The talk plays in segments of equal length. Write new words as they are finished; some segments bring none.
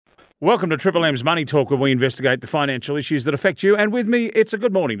Welcome to Triple M's Money Talk, where we investigate the financial issues that affect you. And with me, it's a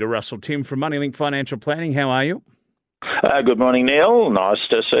good morning to Russell Tim from Moneylink Financial Planning. How are you? Good morning, Neil. Nice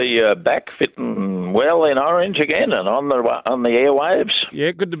to see you back fitting well in orange again and on the airwaves.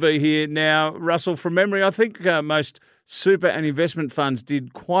 Yeah, good to be here. Now, Russell, from memory, I think most super and investment funds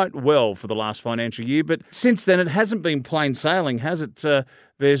did quite well for the last financial year. But since then, it hasn't been plain sailing, has it?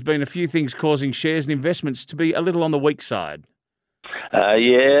 There's been a few things causing shares and investments to be a little on the weak side.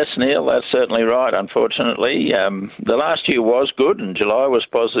 Yes, Neil, that's certainly right, unfortunately. The last year was good and July was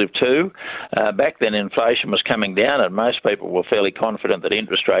positive too. Back then inflation was coming down and most people were fairly confident that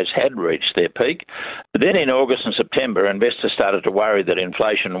interest rates had reached their peak. But then in August and September, investors started to worry that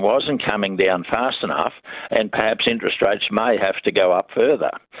inflation wasn't coming down fast enough and perhaps interest rates may have to go up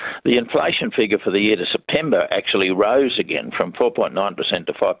further. The inflation figure for the year to September actually rose again from 4.9%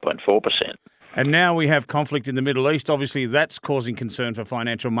 to 5.4%. And now we have conflict in the Middle East. Obviously, that's causing concern for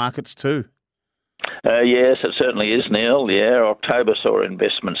financial markets too. Yes, it certainly is, Neil. Yeah, October saw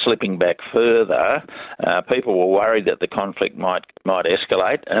investment slipping back further. People were worried that the conflict might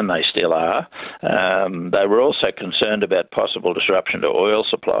escalate, and they still are. They were also concerned about possible disruption to oil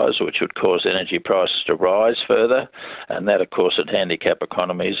supplies, which would cause energy prices to rise further, and that, of course, would handicap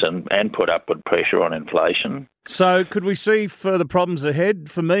economies and put upward pressure on inflation. So could we see further problems ahead?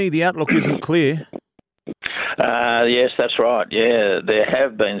 For me, the outlook isn't clear. Yes, that's right. Yeah, there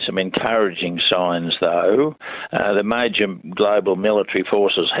have been some encouraging signs, though. The major global military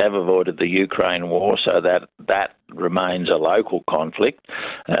forces have avoided the Ukraine war, so that remains a local conflict.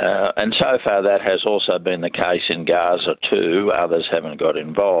 And so far that has also been the case in Gaza too. Others haven't got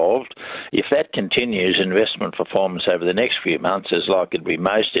involved. If that continues, investment performance over the next few months is likely to be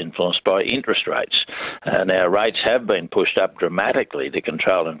most influenced by interest rates. Now, rates have been pushed up dramatically to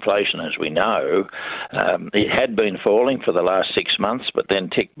control inflation, as we know. It had been falling for the last 6 months, but then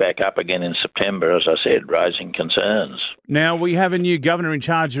ticked back up again in September, as I said, raising concerns. Now, we have a new governor in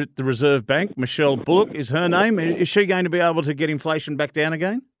charge at the Reserve Bank. Michelle Bullock is her name. Is she going to be able to get inflation back down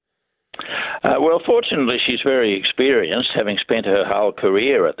again? Well, fortunately, she's very experienced, having spent her whole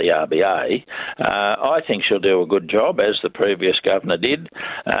career at the RBA. I think she'll do a good job, as the previous governor did.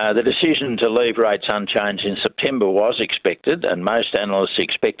 The decision to leave rates unchanged in September was expected, and most analysts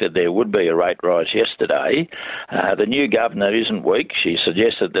expected there would be a rate rise yesterday. The new governor isn't weak. She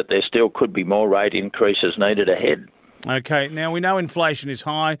suggested that there still could be more rate increases needed ahead. Okay, now we know inflation is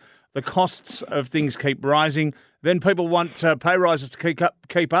high. The costs of things keep rising. Then people want pay rises to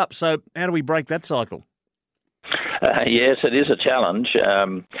keep up. So how do we break that cycle? Yes, it is a challenge.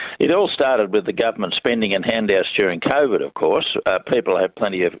 It all started with the government spending and handouts during COVID, of course. People had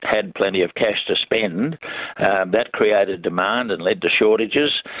plenty of cash to spend. That created demand and led to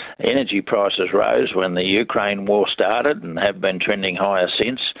shortages. Energy prices rose when the Ukraine war started and have been trending higher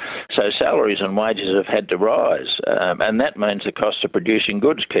since. So salaries and wages have had to rise. And that means the cost of producing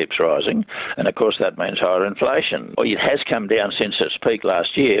goods keeps rising. And, of course, that means higher inflation. Well, it has come down since its peak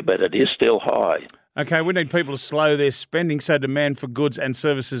last year, but it is still high. Okay, we need people to slow their spending so demand for goods and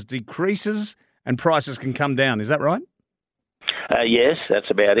services decreases and prices can come down. Is that right? Yes, that's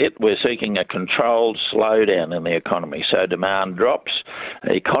about it. We're seeking a controlled slowdown in the economy, so demand drops.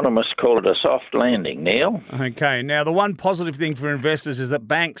 Economists call it a soft landing, Neil. Okay, now the one positive thing for investors is that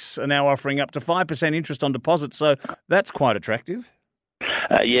banks are now offering up to 5% interest on deposits, so that's quite attractive.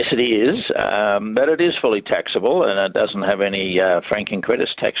 Yes, it is, but it is fully taxable and it doesn't have any franking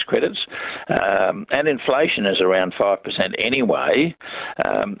credits, tax credits, and inflation is around 5% anyway.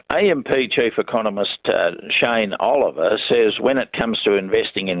 AMP Chief Economist Shane Oliver says when it comes to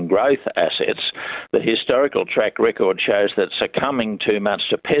investing in growth assets, the historical track record shows that succumbing too much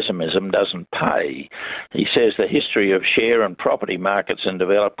to pessimism doesn't pay. He says the history of share and property markets in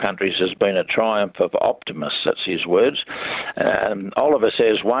developed countries has been a triumph of optimists, that's his words. Oliver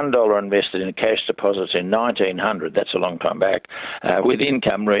says $1 invested in cash deposits in 1900, that's a long time back, with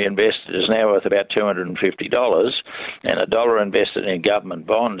income reinvested is now worth about $250, and $1 invested in government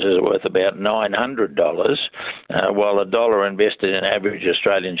bonds is worth about $900, while $1 invested in average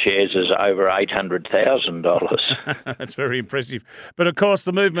Australian shares is over $800,000. That's very impressive. But of course,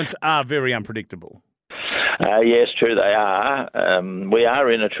 the movements are very unpredictable. Yes, true they are. We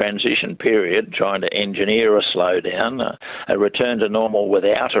are in a transition period trying to engineer a slowdown, a return to normal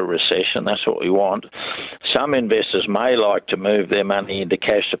without a recession. That's what we want. Some investors may like to move their money into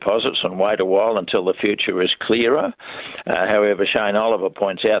cash deposits and wait a while until the future is clearer. However, Shane Oliver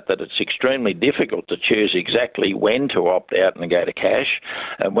points out that it's extremely difficult to choose exactly when to opt out and go to cash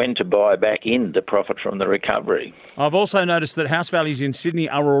and when to buy back in to profit from the recovery. I've also noticed that house values in Sydney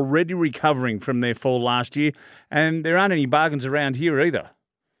are already recovering from their fall last year, and there aren't any bargains around here either.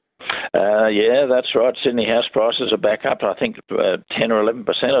 Yeah, that's right. Sydney house prices are back up, I think, 10 or 11%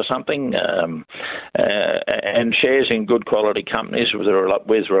 or something. And shares in good quality companies with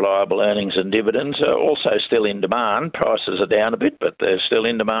reliable earnings and dividends are also still in demand. Prices are down a bit, but they're still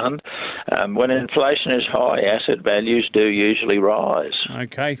in demand. When inflation is high, asset values do usually rise.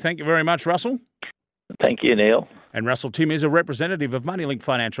 Okay, thank you very much, Russell. Thank you, Neil. And Russell Tim is a representative of Moneylink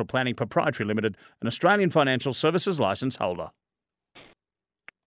Financial Planning Proprietary Limited, an Australian financial services licence holder.